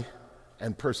immorality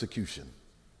and persecution.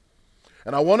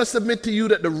 And I want to submit to you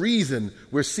that the reason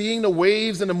we're seeing the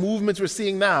waves and the movements we're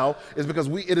seeing now is because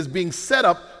it is being set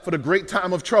up for the great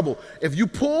time of trouble. If you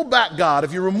pull back God,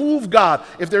 if you remove God,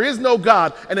 if there is no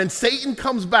God, and then Satan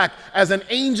comes back as an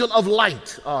angel of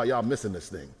light, oh, y'all missing this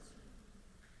thing.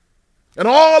 And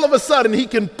all of a sudden he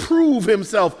can prove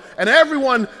himself, and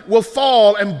everyone will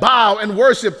fall and bow and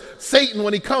worship Satan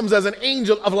when he comes as an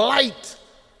angel of light.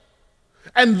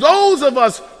 And those of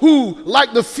us who,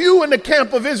 like the few in the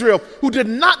camp of Israel, who did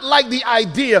not like the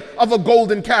idea of a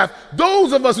golden calf,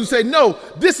 those of us who say, no,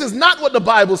 this is not what the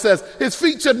Bible says. His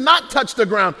feet should not touch the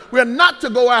ground. We are not to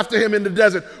go after him in the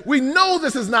desert. We know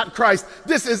this is not Christ.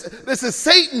 This is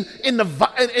Satan in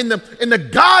the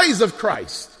guise of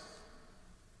Christ.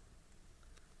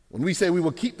 When we say we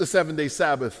will keep the 7-day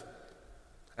Sabbath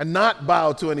and not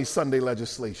bow to any Sunday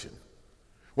legislation,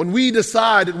 when we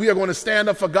decide that we are going to stand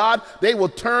up for God, they will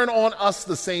turn on us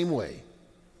the same way.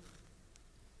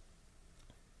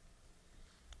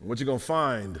 And what you're going to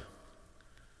find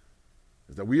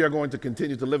is that we are going to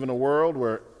continue to live in a world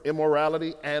where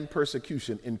immorality and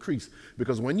persecution increase.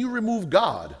 Because when you remove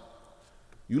God,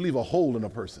 you leave a hole in a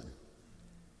person.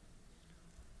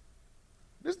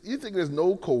 You think there's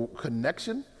no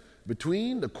connection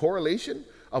between the correlation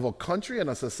of a country and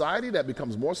a society that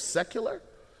becomes more secular,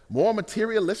 more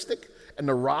materialistic, and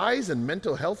the rise in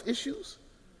mental health issues?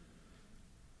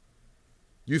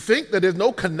 You think that there's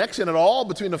no connection at all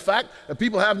between the fact that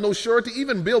people have no surety?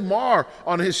 Even Bill Maher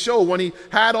on his show, when he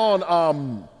had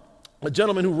on a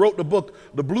gentleman who wrote the book,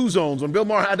 The Blue Zones, when Bill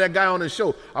Maher had that guy on his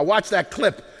show, I watched that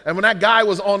clip. And when that guy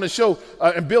was on the show,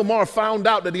 and Bill Maher found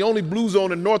out that the only blue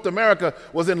zone in North America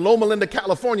was in Loma Linda,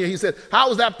 California, he said,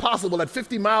 how is that possible? At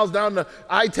 50 miles down the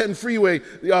I-10 freeway,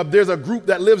 there's a group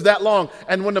that lives that long.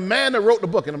 And when the man that wrote the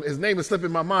book, and his name is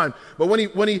slipping my mind, but when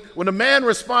the man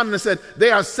responded and said,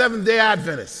 they are Seventh-day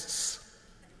Adventists,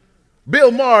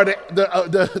 Bill Maher,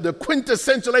 the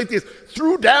quintessential atheist,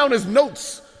 threw down his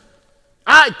notes.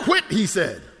 I quit, he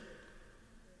said.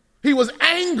 He was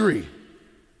angry.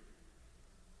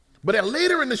 But then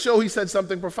later in the show, he said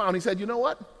something profound. He said, you know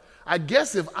what? I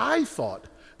guess if I thought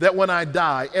that when I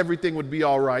die, everything would be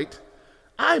all right,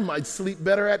 I might sleep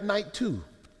better at night too.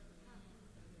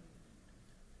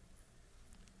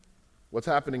 What's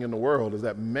happening in the world is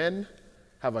that men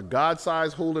have a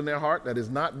God-sized hole in their heart that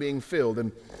is not being filled.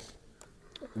 And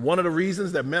one of the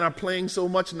reasons that men are playing so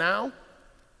much now,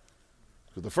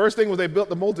 because the first thing was they built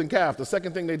the molten calf. The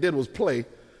second thing they did was play.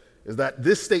 Is that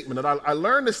this statement, and I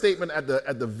learned this statement at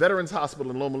the Veterans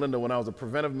Hospital in Loma Linda when I was a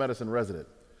preventive medicine resident.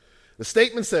 The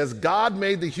statement says, God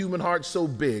made the human heart so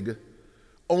big,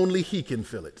 only he can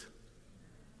fill it.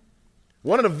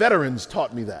 One of the veterans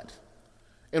taught me that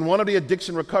in one of the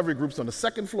addiction recovery groups on the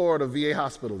second floor of the VA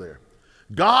hospital there.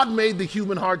 God made the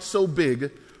human heart so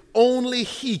big, only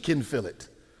he can fill it.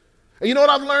 And you know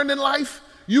what I've learned in life?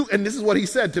 And this is what he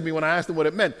said to me when I asked him what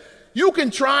it meant. You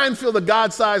can try and fill the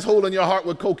God-sized hole in your heart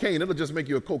with cocaine. It'll just make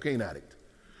you a cocaine addict.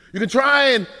 You can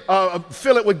try and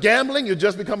fill it with gambling. You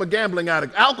just become a gambling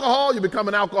addict. Alcohol, you become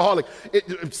an alcoholic.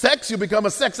 Sex, you become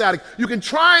a sex addict. You can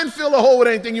try and fill the hole with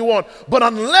anything you want. But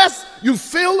unless you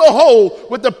fill the hole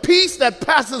with the peace that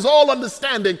passes all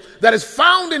understanding that is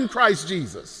found in Christ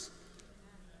Jesus,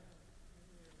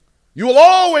 you will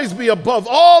always be above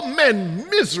all men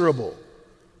miserable.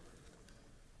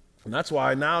 And that's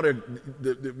why now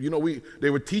they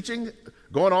were teaching,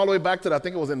 going all the way back to, I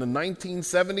think it was in the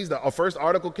 1970s, our first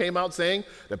article came out saying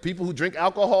that people who drink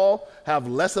alcohol have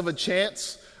less of a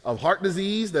chance of heart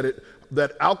disease,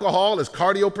 that alcohol is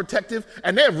cardioprotective,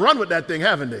 and they have run with that thing,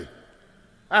 haven't they?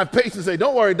 I have patients say,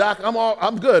 don't worry, doc,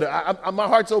 I'm good. My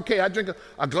heart's okay. I drink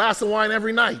a glass of wine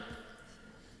every night.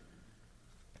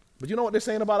 But you know what they're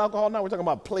saying about alcohol now? We're talking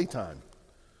about Playtime.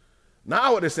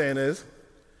 Now what they're saying is,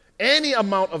 any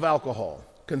amount of alcohol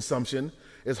consumption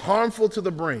is harmful to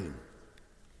the brain.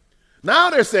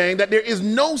 Now they're saying that there is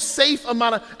no safe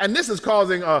amount of, and this is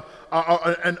causing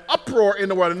an uproar in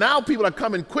the world. And now people are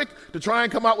coming quick to try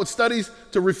and come out with studies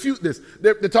to refute this.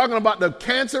 They're talking about the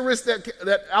cancer risk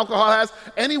that alcohol has.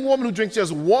 Any woman who drinks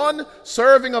just one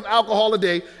serving of alcohol a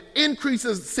day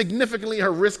increases significantly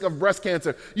her risk of breast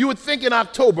cancer. You would think in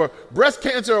October, Breast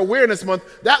Cancer Awareness Month,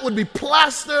 that would be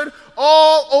plastered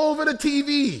all over the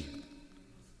TV.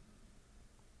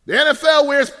 The NFL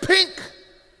wears pink.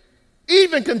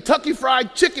 Even Kentucky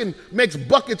Fried Chicken makes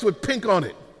buckets with pink on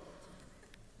it.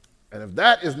 And if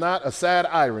that is not a sad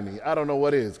irony, I don't know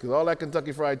what is, because all that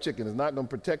Kentucky Fried Chicken is not going to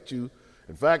protect you.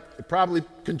 In fact, it probably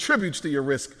contributes to your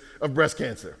risk of breast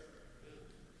cancer.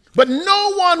 But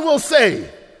no one will say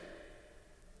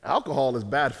alcohol is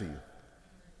bad for you.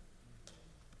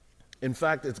 In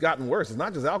fact, it's gotten worse. It's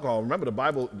not just alcohol. Remember, the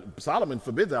Bible, Solomon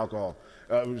forbids alcohol.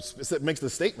 It makes the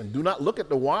statement, do not look at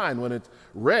the wine when it's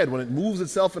red, when it moves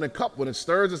itself in a cup, when it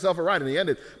stirs itself around. In the end,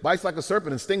 it bites like a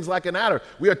serpent and stings like an adder.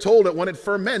 We are told that when it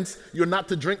ferments, you're not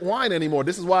to drink wine anymore.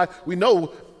 This is why we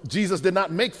know Jesus did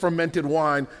not make fermented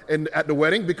wine at the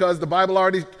wedding, because the Bible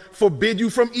already forbid you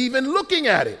from even looking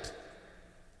at it.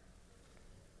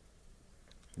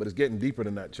 But it's getting deeper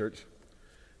than that, church.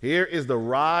 Here is the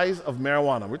rise of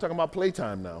marijuana. We're talking about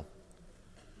Playtime now.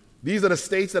 These are the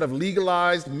states that have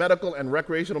legalized medical and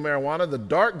recreational marijuana. The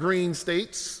dark green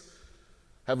states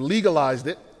have legalized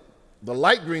it. The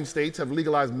light green states have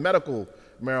legalized medical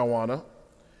marijuana.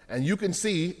 And you can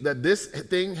see that this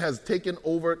thing has taken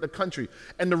over the country.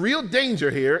 And the real danger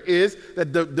here is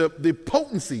that the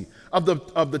potency of the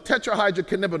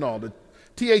tetrahydrocannabinol, the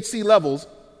THC levels,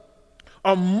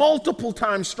 are multiple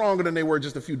times stronger than they were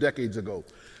just a few decades ago.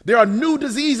 There are new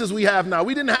diseases we have now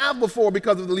we didn't have before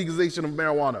because of the legalization of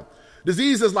marijuana.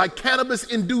 Diseases like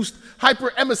cannabis-induced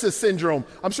hyperemesis syndrome.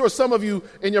 I'm sure some of you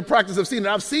in your practice have seen it.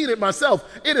 I've seen it myself.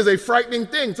 It is a frightening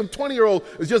thing. Some 20-year-old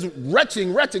is just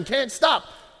retching, can't stop.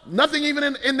 Nothing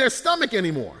even in their stomach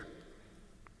anymore.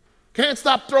 Can't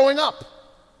stop throwing up.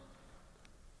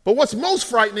 But what's most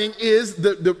frightening is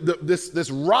this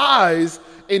rise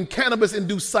in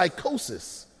cannabis-induced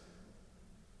psychosis.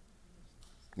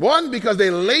 One, because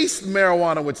they laced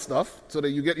marijuana with stuff so that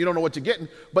you don't know what you're getting,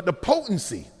 but the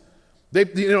potency.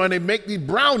 And they make these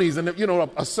brownies, and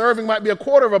a serving might be a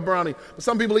quarter of a brownie, but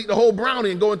some people eat the whole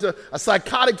brownie and go into a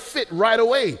psychotic fit right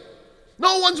away.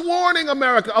 No one's warning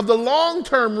America of the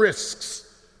long-term risks.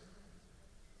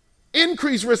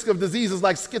 Increased risk of diseases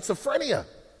like schizophrenia.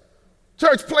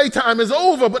 Church, playtime is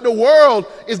over, but the world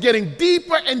is getting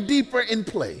deeper and deeper in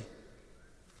play.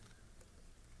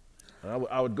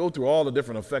 I would go through all the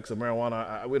different effects of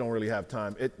marijuana. We don't really have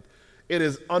time. It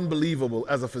is unbelievable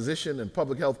as a physician and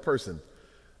public health person.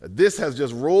 This has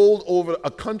just rolled over a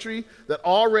country that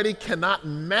already cannot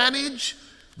manage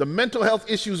the mental health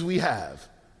issues we have.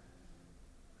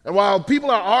 And while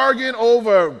people are arguing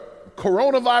over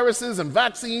coronaviruses and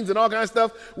vaccines and all kinds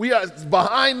of stuff, we are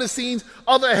behind the scenes.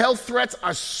 Other health threats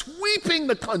are sweeping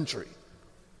the country.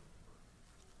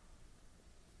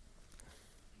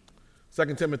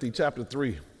 2 Timothy chapter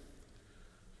 3,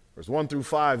 verse 1 through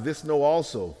 5, this know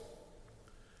also,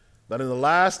 that in the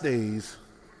last days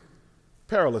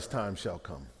perilous times shall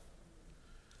come.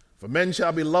 For men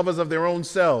shall be lovers of their own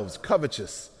selves,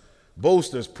 covetous,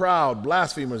 boasters, proud,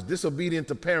 blasphemers, disobedient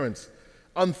to parents,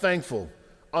 unthankful,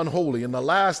 unholy. In the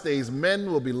last days men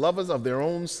will be lovers of their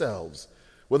own selves,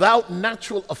 without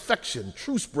natural affection,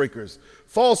 truce breakers,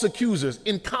 false accusers,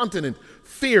 incontinent,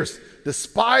 fierce,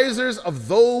 despisers of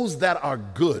those that are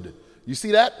good. You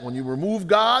see that? When you remove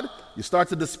God, you start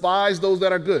to despise those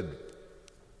that are good.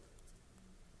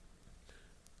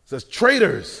 It says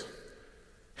traitors,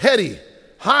 heady,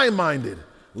 high-minded,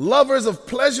 lovers of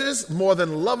pleasures more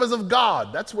than lovers of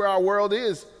God. That's where our world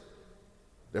is.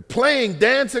 They're playing,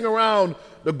 dancing around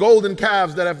the golden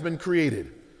calves that have been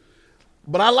created.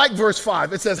 But I like verse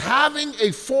 5. It says, having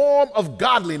a form of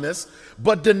godliness,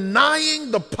 but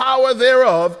denying the power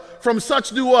thereof, from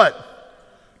such do what?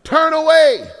 Turn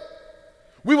away.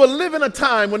 We will live in a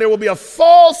time when there will be a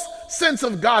false sense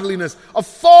of godliness, a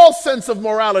false sense of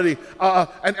morality.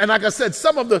 And like I said,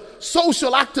 some of the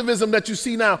social activism that you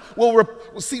see now,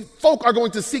 folk are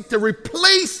going to seek to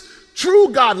replace true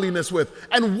godliness with.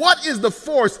 And what is the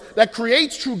force that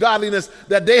creates true godliness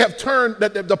that they have turned,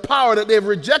 that the power that they have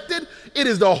rejected? It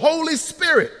is the Holy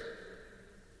Spirit.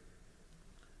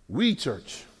 We,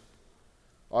 church,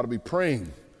 ought to be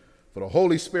praying for the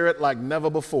Holy Spirit like never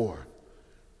before.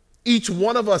 Each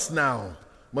one of us now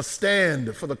must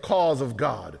stand for the cause of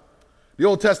God. The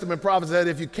Old Testament prophet said,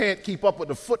 if you can't keep up with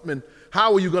the footmen,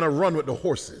 how are you going to run with the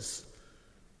horses?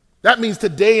 That means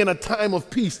today, in a time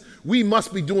of peace, we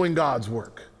must be doing God's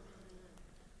work.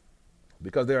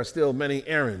 Because there are still many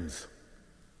errands,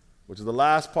 which is the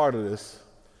last part of this,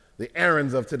 the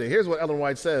errands of today. Here's what Ellen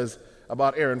White says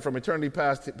about Aaron from Eternity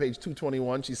Past, page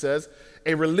 221. She says,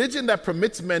 a religion that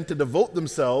permits men to devote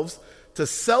themselves to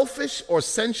selfish or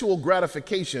sensual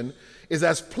gratification is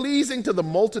as pleasing to the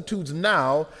multitudes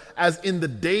now as in the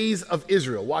days of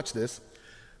Israel. Watch this.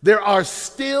 There are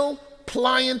still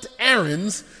pliant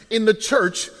errands in the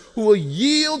church who will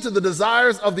yield to the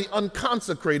desires of the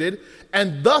unconsecrated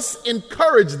and thus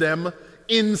encourage them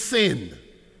in sin.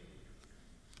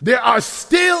 There are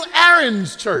still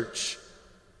errands, church.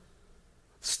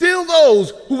 Still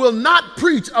those who will not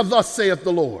preach of thus saith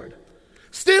the Lord.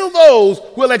 Still those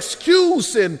who will excuse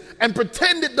sin and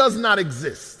pretend it does not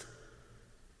exist.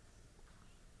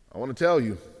 I want to tell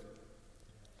you,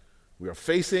 We are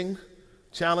facing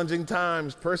challenging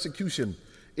times. Persecution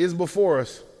is before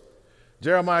us.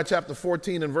 Jeremiah chapter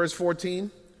 14 and verse 14.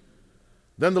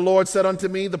 Then the Lord said unto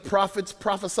me, the prophets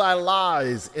prophesy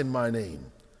lies in my name.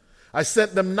 I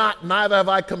sent them not, neither have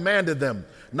I commanded them,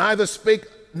 neither spake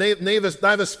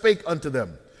unto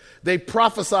them. They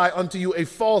prophesy unto you a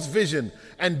false vision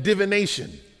and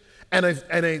divination, and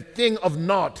a thing of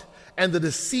naught, and the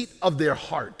deceit of their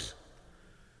heart.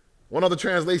 One other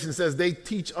translation says, they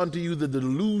teach unto you the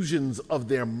delusions of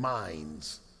their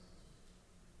minds.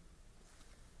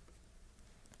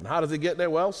 And how does it get there?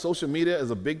 Well, social media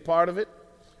is a big part of it.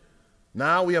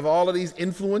 Now we have all of these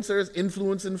influencers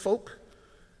influencing folk.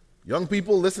 Young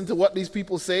people listen to what these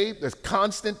people say. There's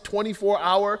constant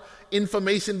 24-hour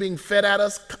information being fed at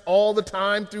us all the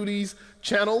time through these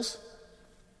channels.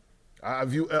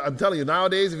 I'm telling you,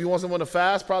 nowadays, if you want someone to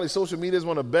fast, probably social media is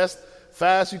one of the best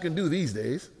fasts you can do these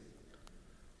days.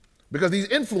 Because these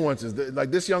influencers,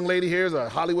 like this young lady here is a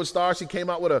Hollywood star. She came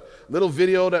out with a little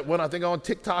video that went, I think, on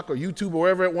TikTok or YouTube or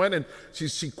wherever it went, and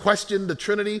she questioned the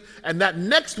Trinity. And that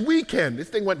next weekend, this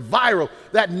thing went viral.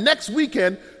 That next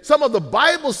weekend, some of the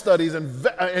Bible studies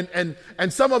and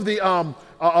some of the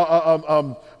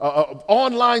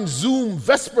online Zoom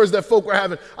Vespers that folk were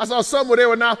having, I saw some where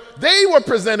they were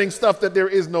presenting stuff that there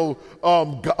is no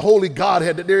holy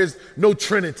Godhead, that there is no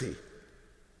Trinity.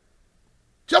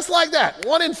 Just like that,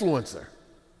 one influencer.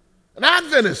 And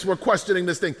Adventists were questioning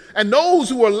this thing. And those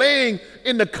who were laying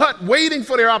in the cut, waiting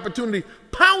for their opportunity,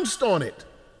 pounced on it.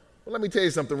 Well, let me tell you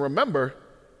something. Remember,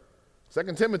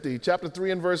 2 Timothy chapter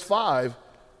 3 and verse 5,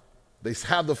 they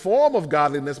have the form of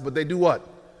godliness, but they do what?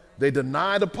 They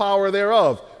deny the power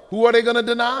thereof. Who are they going to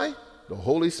deny? The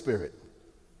Holy Spirit.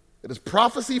 It is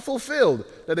prophecy fulfilled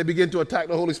that they begin to attack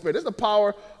the Holy Spirit. It's the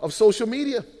power of social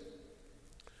media.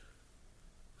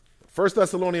 1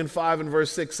 Thessalonians 5 and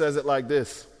verse 6 says it like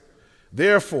this.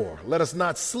 Therefore, let us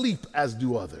not sleep as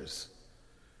do others,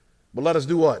 but let us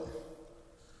do what?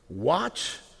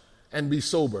 Watch and be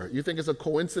sober. You think it's a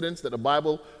coincidence that the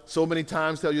Bible so many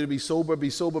times tells you to be sober, be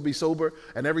sober, be sober,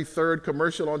 and every third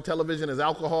commercial on television is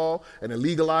alcohol, and they're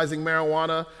legalizing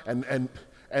marijuana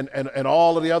and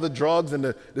all of the other drugs, and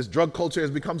this drug culture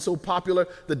has become so popular.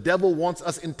 The devil wants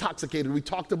us intoxicated. We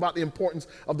talked about the importance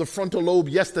of the frontal lobe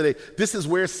yesterday. This is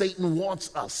where Satan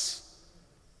wants us.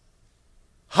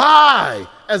 High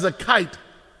as a kite,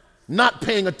 not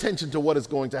paying attention to what is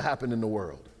going to happen in the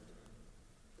world.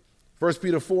 1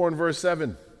 Peter 4 and verse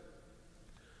 7.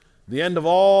 The end of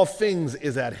all things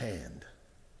is at hand.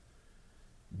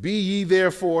 Be ye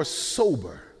therefore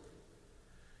sober,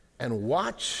 and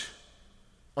watch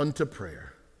unto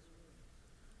prayer.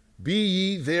 Be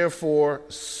ye therefore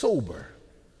sober,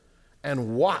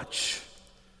 and watch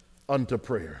unto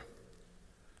prayer.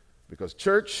 Because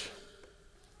church,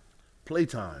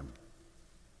 playtime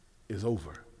is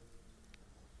over.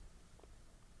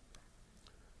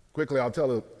 Quickly, I'll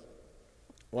tell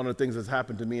one of the things that's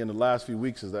happened to me in the last few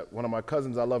weeks is that one of my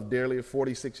cousins I love dearly,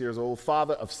 46 years old,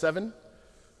 father of 7,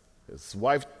 his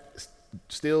wife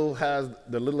still has,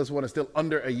 the littlest one is still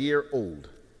under a year old.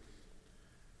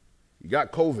 He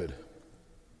got COVID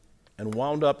and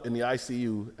wound up in the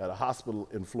ICU at a hospital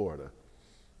in Florida.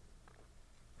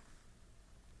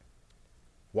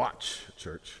 Watch,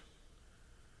 church.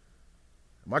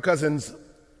 My cousin's,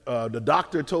 the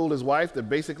doctor told his wife that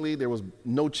basically there was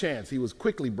no chance. He was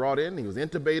quickly brought in. He was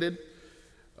intubated.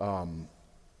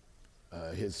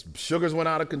 His sugars went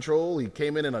out of control. He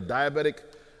came in a diabetic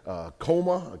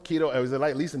coma, a keto, it was like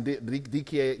at least in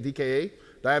DKA,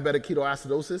 diabetic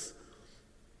ketoacidosis.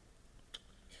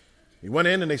 He went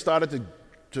in and they started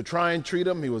to try and treat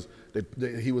him. He was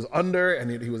under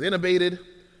and he was intubated. And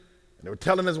they were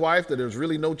telling his wife that there was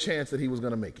really no chance that he was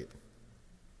going to make it.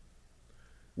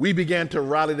 We began to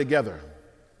rally together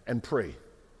and pray.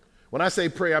 When I say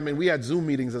pray, I mean we had Zoom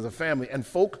meetings as a family, and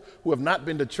folk who have not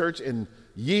been to church in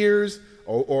years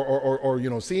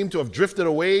or seem to have drifted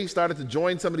away started to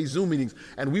join some of these Zoom meetings,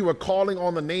 and we were calling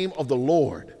on the name of the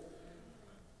Lord.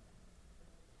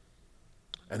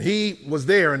 And he was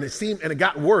there, and it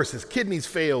got worse. His kidneys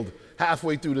failed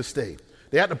halfway through the stay.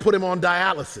 They had to put him on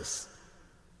dialysis.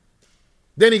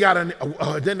 Then he got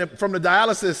from the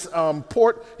dialysis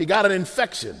port, he got an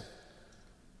infection.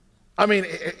 I mean,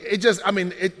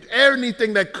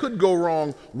 anything that could go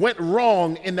wrong went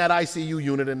wrong in that ICU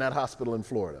unit in that hospital in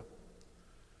Florida.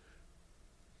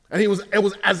 And it was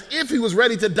as if he was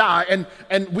ready to die.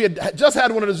 And we had just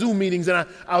had one of the Zoom meetings, and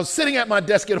I was sitting at my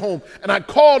desk at home, and I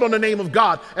called on the name of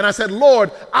God, and I said,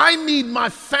 Lord, I need my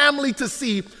family to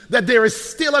see that there is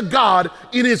still a God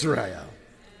in Israel.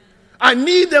 I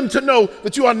need them to know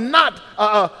that you are not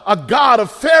a God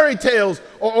of fairy tales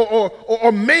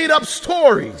or made up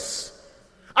stories.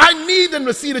 I need them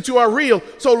to see that you are real.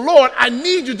 So, Lord, I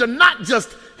need you to not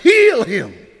just heal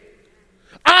him.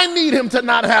 I need him to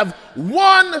not have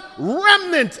one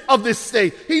remnant of this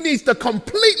state. He needs to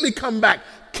completely come back.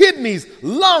 Kidneys,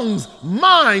 lungs,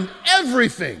 mind,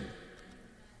 everything.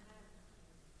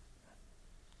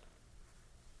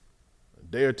 A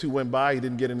day or two went by, he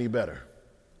didn't get any better.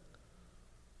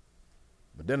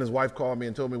 But then his wife called me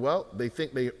and told me, well, they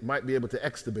think they might be able to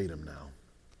extubate him now,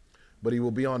 but he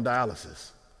will be on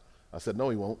dialysis. I said, no,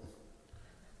 he won't.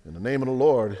 In the name of the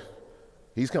Lord,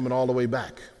 he's coming all the way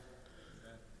back.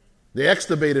 They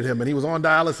extubated him, and he was on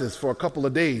dialysis for a couple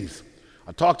of days.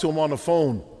 I talked to him on the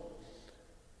phone,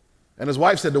 and his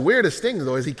wife said the weirdest thing,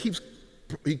 though, is he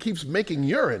keeps making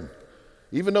urine,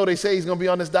 even though they say he's going to be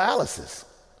on this dialysis.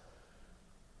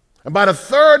 And by the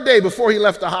third day before he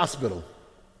left the hospital,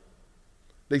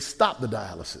 they stopped the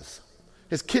dialysis.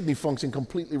 His kidney function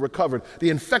completely recovered. The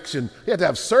infection, he had to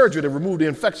have surgery to remove the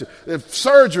infection. The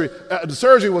surgery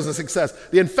was a success.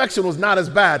 The infection was not as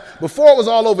bad. Before it was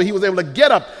all over, he was able to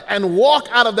get up and walk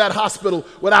out of that hospital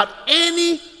without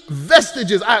any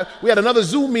vestiges. We had another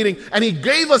Zoom meeting, and he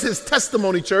gave us his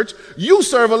testimony, church. You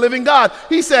serve a living God.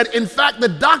 He said, in fact, the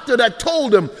doctor that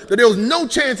told him that there was no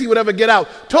chance he would ever get out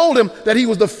told him that he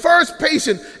was the first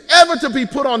patient ever to be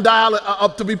put on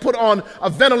a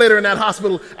ventilator in that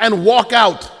hospital and walk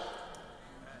out.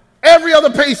 Every other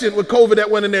patient with COVID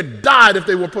that went in there died if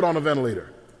they were put on a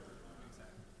ventilator.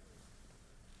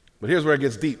 But here's where it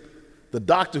gets deep. The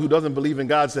doctor who doesn't believe in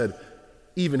God said,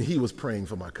 even he was praying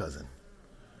for my cousin.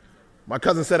 My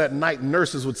cousin said at night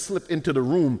nurses would slip into the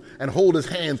room and hold his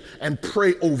hands and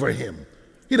pray over him.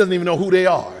 He doesn't even know who they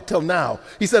are till now.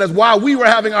 He said as while we were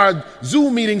having our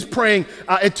Zoom meetings praying,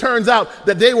 it turns out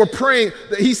that they were praying.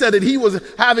 He said that he was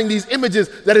having these images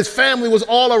that his family was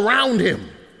all around him.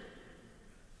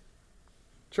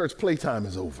 Church, playtime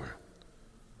is over.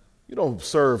 You don't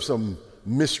serve some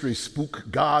mystery spook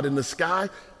God in the sky.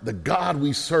 The God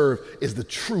we serve is the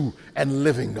true and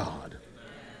living God.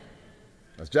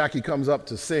 As Jackie comes up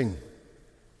to sing,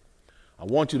 I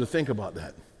want you to think about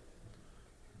that.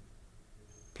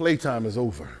 Playtime is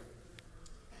over.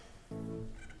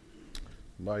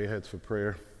 Bow your heads for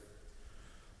prayer.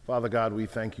 Father God, we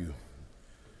thank you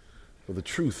for the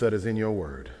truth that is in your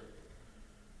word.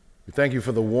 We thank you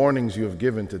for the warnings you have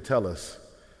given to tell us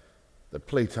that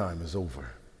playtime is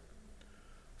over.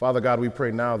 Father God, we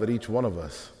pray now that each one of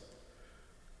us,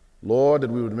 Lord, that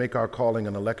we would make our calling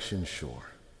and election sure.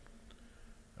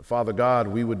 Father God,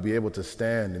 we would be able to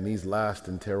stand in these last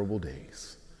and terrible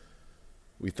days.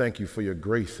 We thank you for your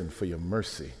grace and for your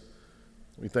mercy.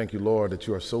 We thank you, Lord, that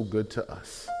you are so good to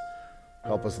us.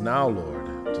 Help us now,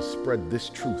 Lord, to spread this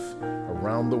truth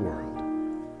around the world,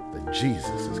 that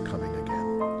Jesus is coming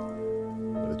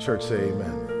again. Let the church say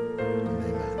amen and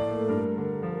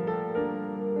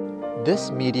amen.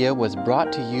 This media was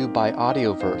brought to you by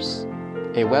Audioverse,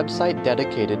 a website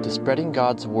dedicated to spreading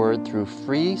God's Word through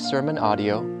free sermon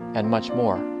audio and much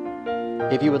more.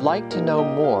 If you would like to know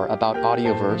more about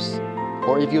Audioverse,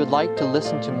 or if you would like to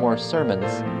listen to more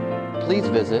sermons, please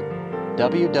visit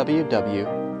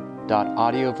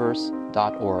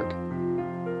www.audioverse.org.